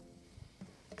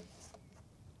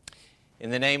In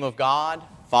the name of God,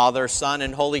 Father, Son,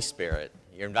 and Holy Spirit,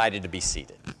 you're invited to be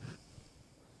seated.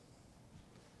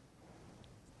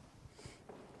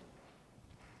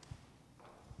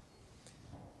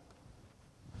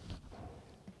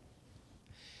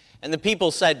 And the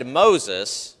people said to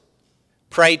Moses,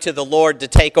 "Pray to the Lord to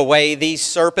take away these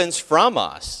serpents from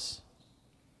us."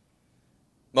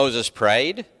 Moses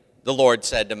prayed. The Lord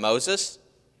said to Moses,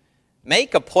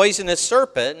 "Make a poisonous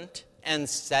serpent and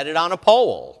set it on a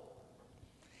pole."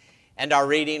 And our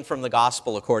reading from the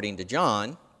Gospel according to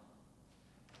John,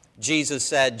 Jesus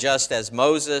said, "Just as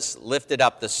Moses lifted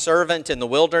up the serpent in the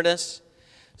wilderness,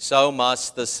 so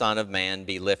must the Son of Man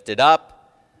be lifted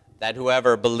up, that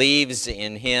whoever believes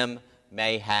in him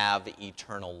may have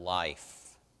eternal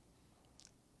life."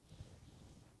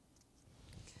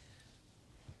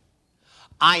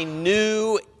 I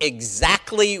knew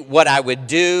exactly what I would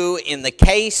do in the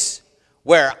case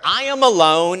where I am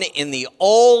alone in the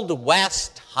old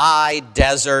West high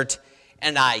desert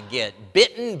and I get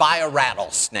bitten by a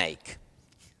rattlesnake.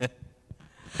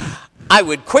 I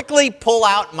would quickly pull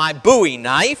out my Bowie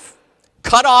knife,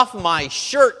 cut off my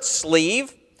shirt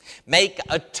sleeve, make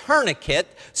a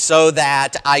tourniquet so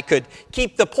that I could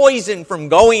keep the poison from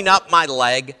going up my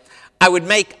leg. I would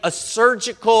make a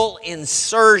surgical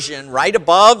incision right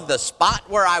above the spot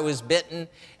where I was bitten,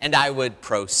 and I would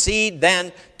proceed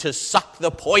then to suck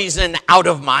the poison out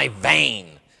of my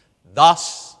vein,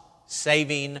 thus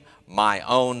saving my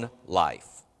own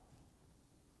life.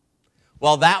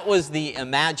 Well, that was the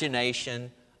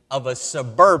imagination of a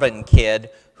suburban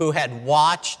kid who had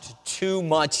watched too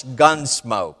much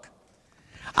Gunsmoke.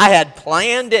 I had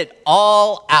planned it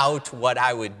all out what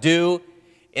I would do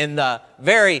in the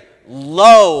very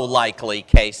low likely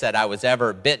case that I was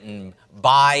ever bitten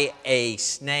by a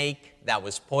snake that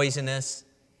was poisonous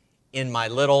in my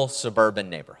little suburban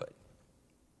neighborhood.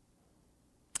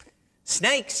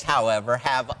 Snakes, however,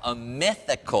 have a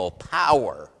mythical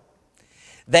power.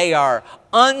 They are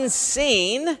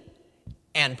unseen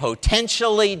and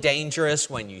potentially dangerous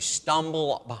when you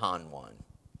stumble upon one.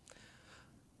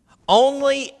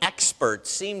 Only experts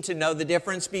seem to know the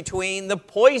difference between the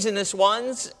poisonous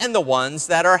ones and the ones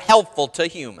that are helpful to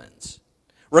humans.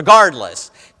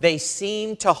 Regardless, they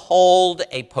seem to hold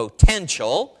a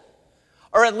potential,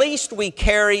 or at least we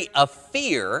carry a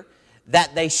fear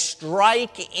that they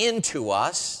strike into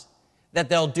us, that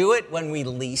they'll do it when we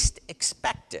least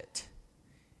expect it.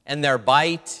 And their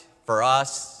bite, for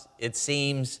us, it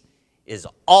seems, is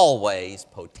always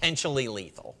potentially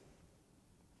lethal.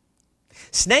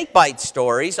 Snakebite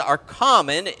stories are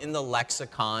common in the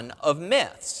lexicon of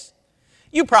myths.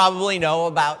 You probably know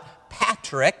about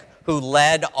Patrick, who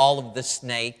led all of the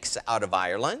snakes out of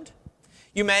Ireland.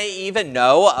 You may even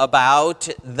know about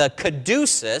the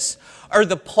caduceus, or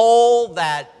the pole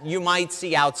that you might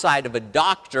see outside of a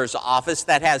doctor's office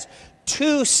that has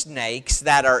two snakes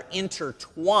that are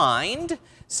intertwined,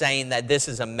 saying that this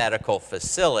is a medical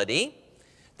facility.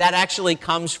 That actually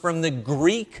comes from the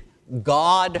Greek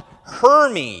god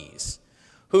Hermes,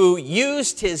 who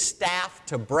used his staff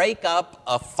to break up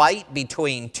a fight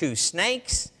between two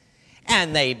snakes,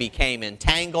 and they became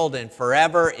entangled, and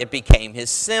forever it became his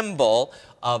symbol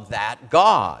of that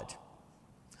god.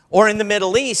 Or in the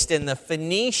Middle East, in the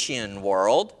Phoenician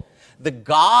world, the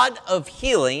god of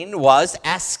healing was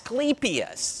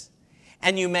Asclepius.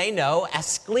 And you may know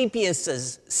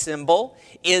Asclepius's symbol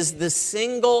is the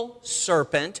single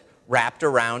serpent wrapped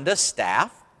around a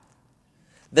staff.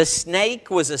 The snake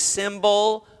was a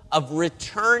symbol of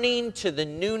returning to the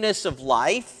newness of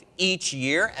life each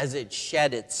year as it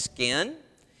shed its skin.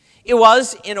 It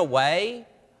was, in a way,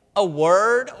 a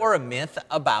word or a myth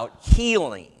about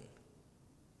healing.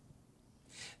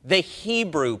 The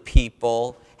Hebrew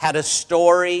people had a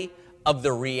story of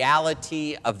the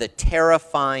reality of the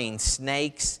terrifying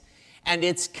snakes and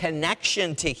its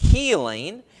connection to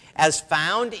healing as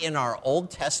found in our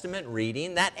Old Testament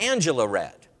reading that Angela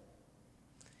read.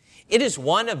 It is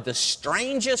one of the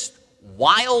strangest,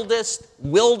 wildest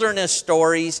wilderness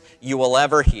stories you will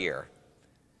ever hear.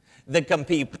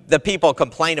 The people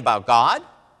complain about God.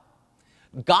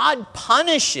 God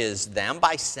punishes them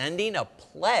by sending a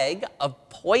plague of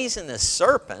poisonous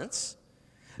serpents.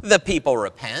 The people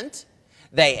repent.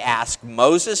 They ask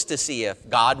Moses to see if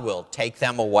God will take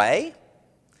them away.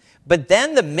 But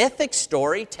then the mythic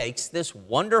story takes this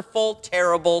wonderful,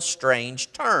 terrible,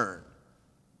 strange turn.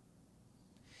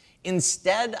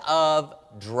 Instead of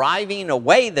driving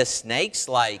away the snakes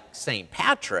like St.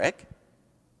 Patrick,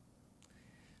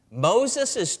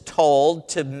 Moses is told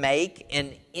to make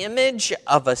an image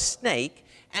of a snake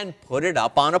and put it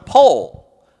up on a pole,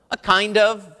 a kind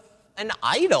of an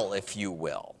idol, if you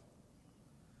will.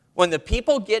 When the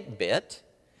people get bit,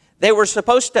 they were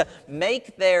supposed to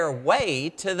make their way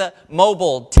to the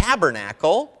mobile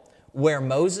tabernacle where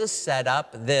Moses set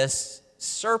up this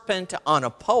serpent on a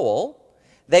pole.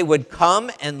 They would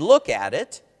come and look at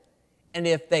it, and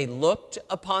if they looked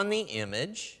upon the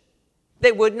image,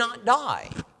 they would not die.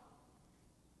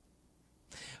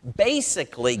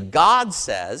 Basically, God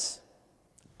says,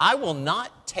 I will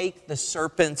not take the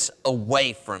serpents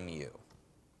away from you.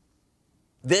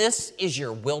 This is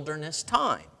your wilderness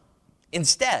time.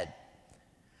 Instead,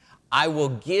 I will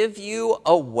give you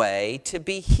a way to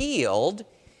be healed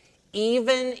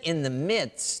even in the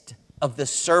midst of the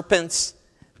serpents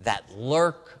that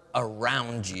lurk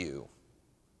around you.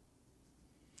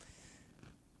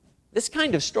 This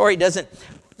kind of story doesn't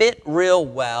fit real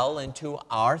well into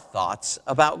our thoughts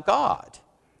about God.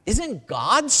 Isn't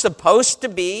God supposed to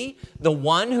be the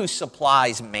one who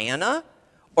supplies manna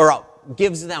or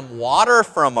gives them water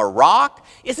from a rock?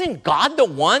 Isn't God the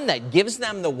one that gives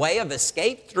them the way of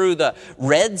escape through the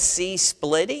Red Sea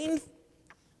splitting?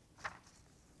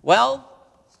 Well,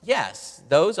 yes,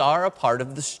 those are a part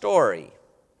of the story.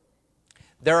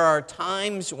 There are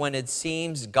times when it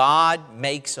seems God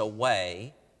makes a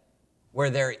way where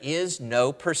there is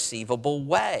no perceivable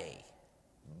way.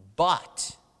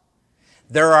 But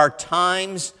there are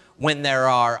times when there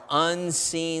are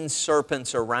unseen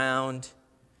serpents around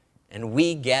and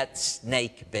we get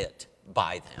snake bit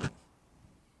by them.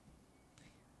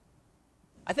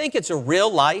 I think it's a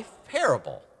real life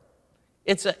parable.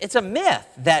 It's a myth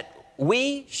that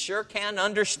we sure can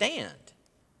understand.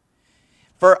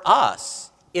 For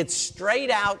us, it straight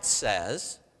out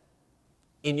says,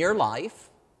 in your life,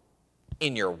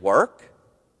 in your work,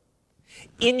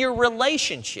 in your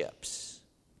relationships,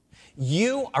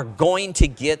 you are going to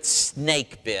get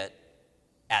snake bit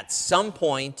at some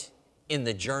point in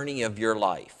the journey of your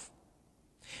life.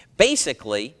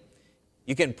 Basically,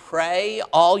 you can pray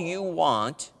all you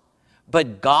want,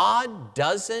 but God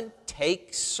doesn't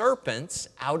take serpents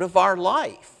out of our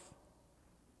life.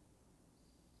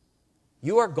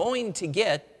 You are going to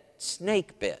get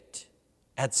snake bit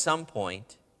at some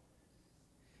point.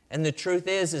 And the truth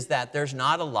is that there's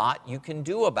not a lot you can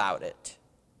do about it.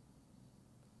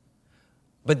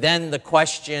 But then the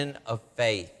question of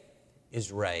faith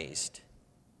is raised.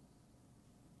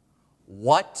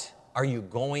 What are you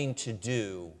going to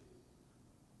do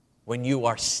when you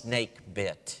are snake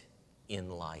bit in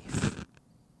life?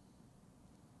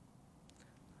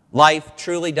 Life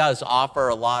truly does offer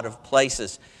a lot of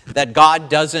places that God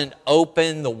doesn't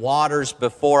open the waters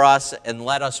before us and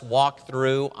let us walk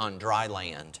through on dry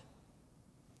land.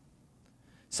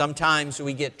 Sometimes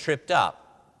we get tripped up.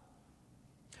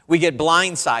 We get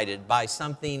blindsided by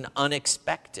something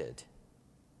unexpected.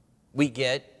 We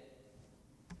get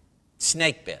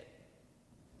snake bit.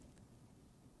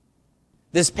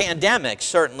 This pandemic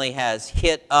certainly has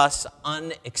hit us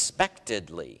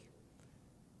unexpectedly.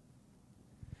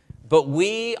 But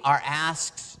we are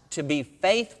asked to be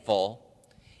faithful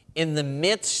in the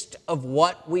midst of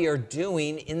what we are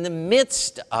doing in the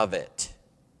midst of it.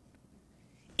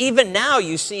 Even now,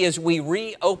 you see, as we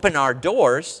reopen our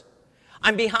doors,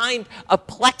 I'm behind a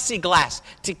plexiglass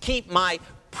to keep my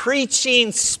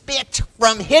preaching spit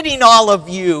from hitting all of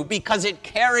you because it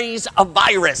carries a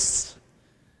virus.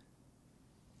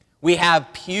 We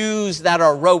have pews that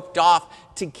are roped off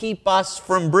to keep us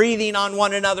from breathing on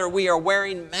one another. We are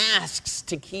wearing masks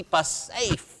to keep us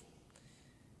safe.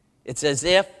 It's as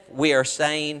if we are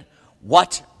saying,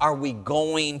 what are we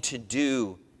going to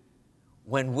do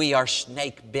when we are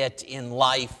snake bit in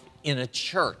life, in a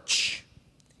church,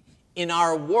 in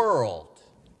our world?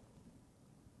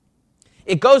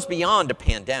 It goes beyond a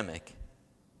pandemic.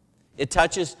 It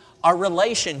touches our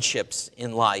relationships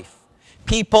in life.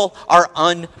 People are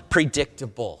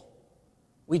unpredictable.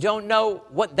 We don't know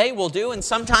what they will do, and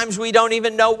sometimes we don't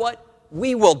even know what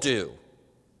we will do.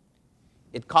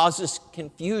 It causes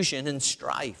confusion and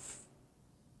strife.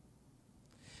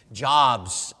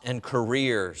 Jobs and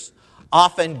careers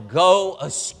often go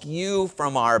askew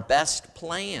from our best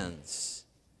plans.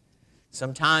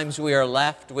 Sometimes we are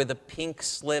left with a pink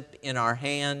slip in our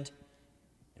hand,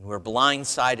 and we're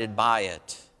blindsided by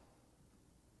it.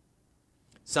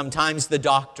 Sometimes the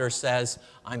doctor says,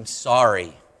 "I'm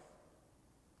sorry."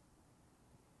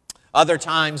 Other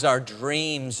times our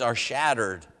dreams are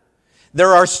shattered.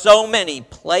 There are so many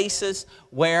places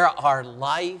where our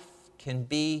life can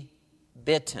be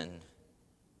bitten,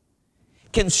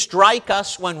 can strike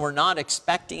us when we're not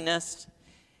expecting us,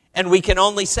 and we can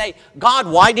only say, "God,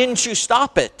 why didn't you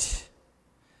stop it?"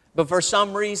 But for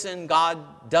some reason,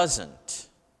 God doesn't.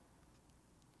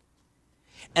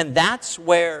 And that's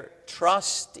where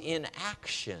trust in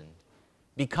action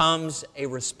becomes a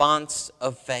response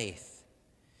of faith.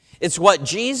 It's what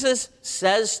Jesus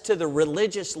says to the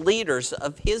religious leaders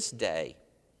of his day.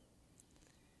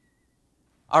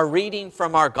 Our reading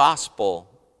from our gospel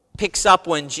picks up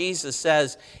when Jesus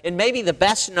says, in maybe the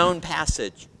best known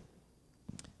passage,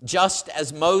 just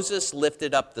as Moses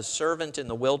lifted up the servant in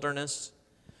the wilderness,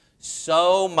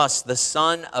 so must the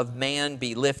Son of Man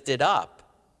be lifted up,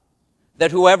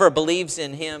 that whoever believes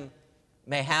in him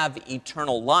may have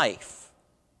eternal life.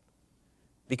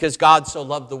 Because God so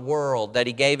loved the world that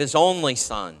he gave his only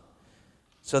Son,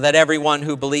 so that everyone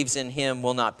who believes in him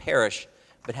will not perish,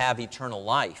 but have eternal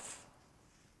life.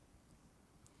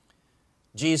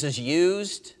 Jesus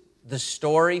used the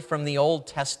story from the Old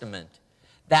Testament,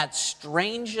 that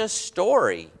strangest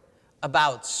story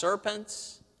about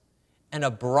serpents and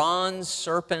a bronze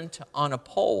serpent on a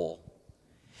pole.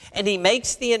 And he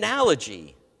makes the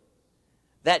analogy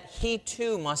that he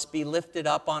too must be lifted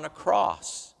up on a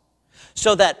cross,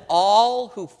 so that all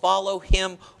who follow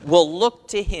him will look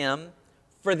to him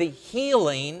for the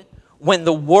healing when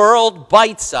the world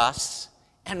bites us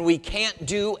and we can't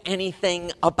do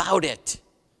anything about it.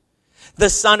 The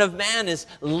Son of Man is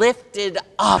lifted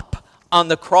up on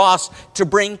the cross to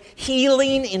bring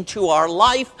healing into our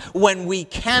life when we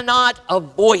cannot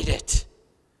avoid it.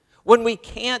 When we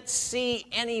can't see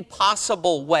any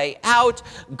possible way out,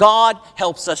 God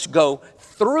helps us go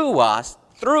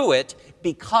through it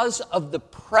because of the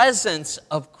presence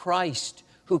of Christ,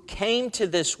 who came to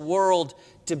this world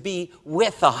to be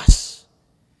with us.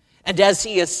 And as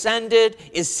he ascended,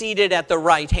 is seated at the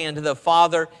right hand of the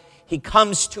Father, he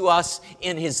comes to us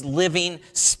in his living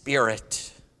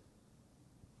Spirit.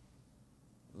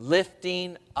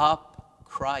 Lifting up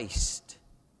Christ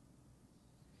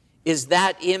is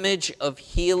that image of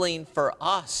healing for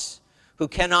us who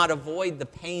cannot avoid the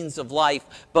pains of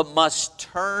life, but must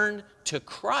turn to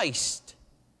Christ,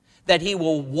 that he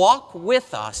will walk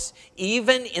with us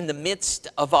even in the midst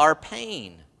of our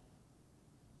pain.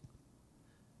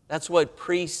 That's what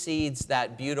precedes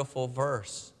that beautiful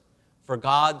verse. For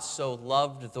God so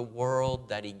loved the world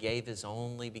that he gave his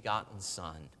only begotten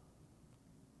Son.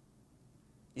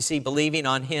 You see, believing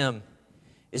on him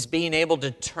is being able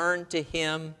to turn to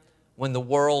him when the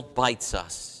world bites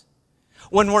us,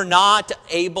 when we're not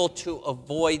able to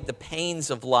avoid the pains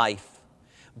of life,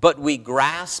 but we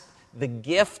grasp the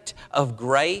gift of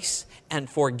grace and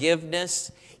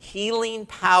forgiveness, healing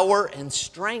power and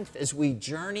strength as we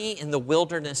journey in the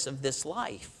wilderness of this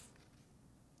life.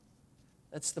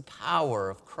 That's the power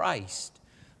of Christ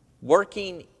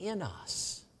working in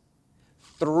us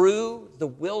through the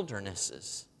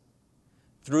wildernesses,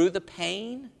 through the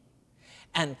pain,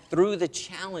 and through the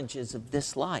challenges of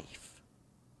this life.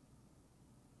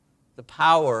 The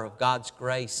power of God's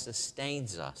grace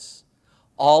sustains us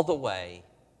all the way,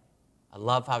 I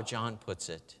love how John puts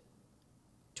it,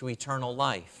 to eternal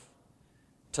life,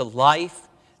 to life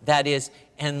that is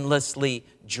endlessly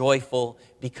joyful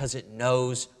because it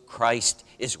knows Christ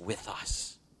is with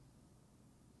us.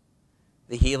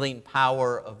 The healing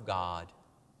power of God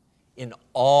in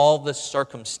all the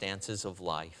circumstances of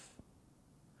life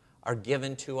are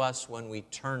given to us when we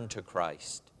turn to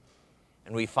Christ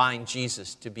and we find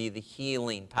Jesus to be the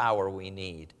healing power we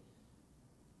need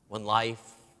when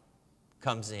life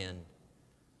comes in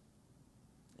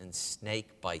and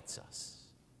snake bites us.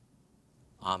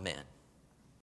 Amen.